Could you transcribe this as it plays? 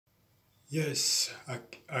Yes,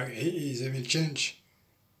 he is Emile change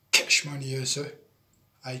cash money here, sir.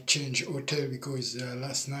 I change hotel because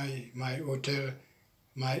last night my hotel,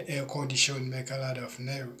 my air condition make a lot of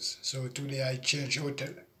noise. So today I change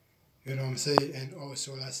hotel. You know what I'm saying? And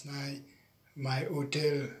also last night my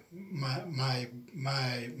hotel, my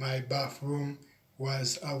bathroom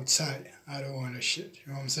was outside. I don't want to shit.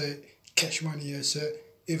 You know what I'm saying? Cash money here, sir.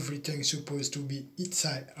 Everything supposed to be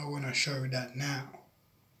inside. I wanna show you that now.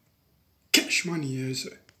 Cash money here,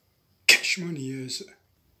 sir. Cash money here, sir.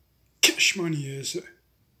 Cash money here, sir.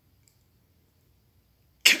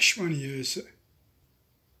 Cash money here, sir.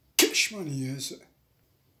 Cash money here, sir.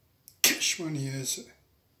 Cash money here, sir.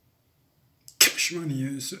 Cash money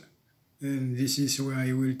here, sir. And this is where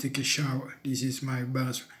I will take a shower. This is my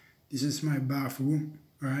bath. This is my bathroom,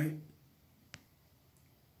 right?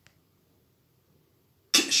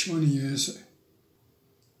 Cash money here, sir.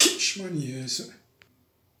 Cash money here, sir.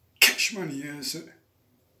 Cash money here, sir.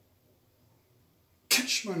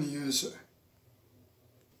 Cash money here, sir.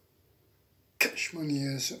 Cash money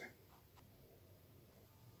here, sir.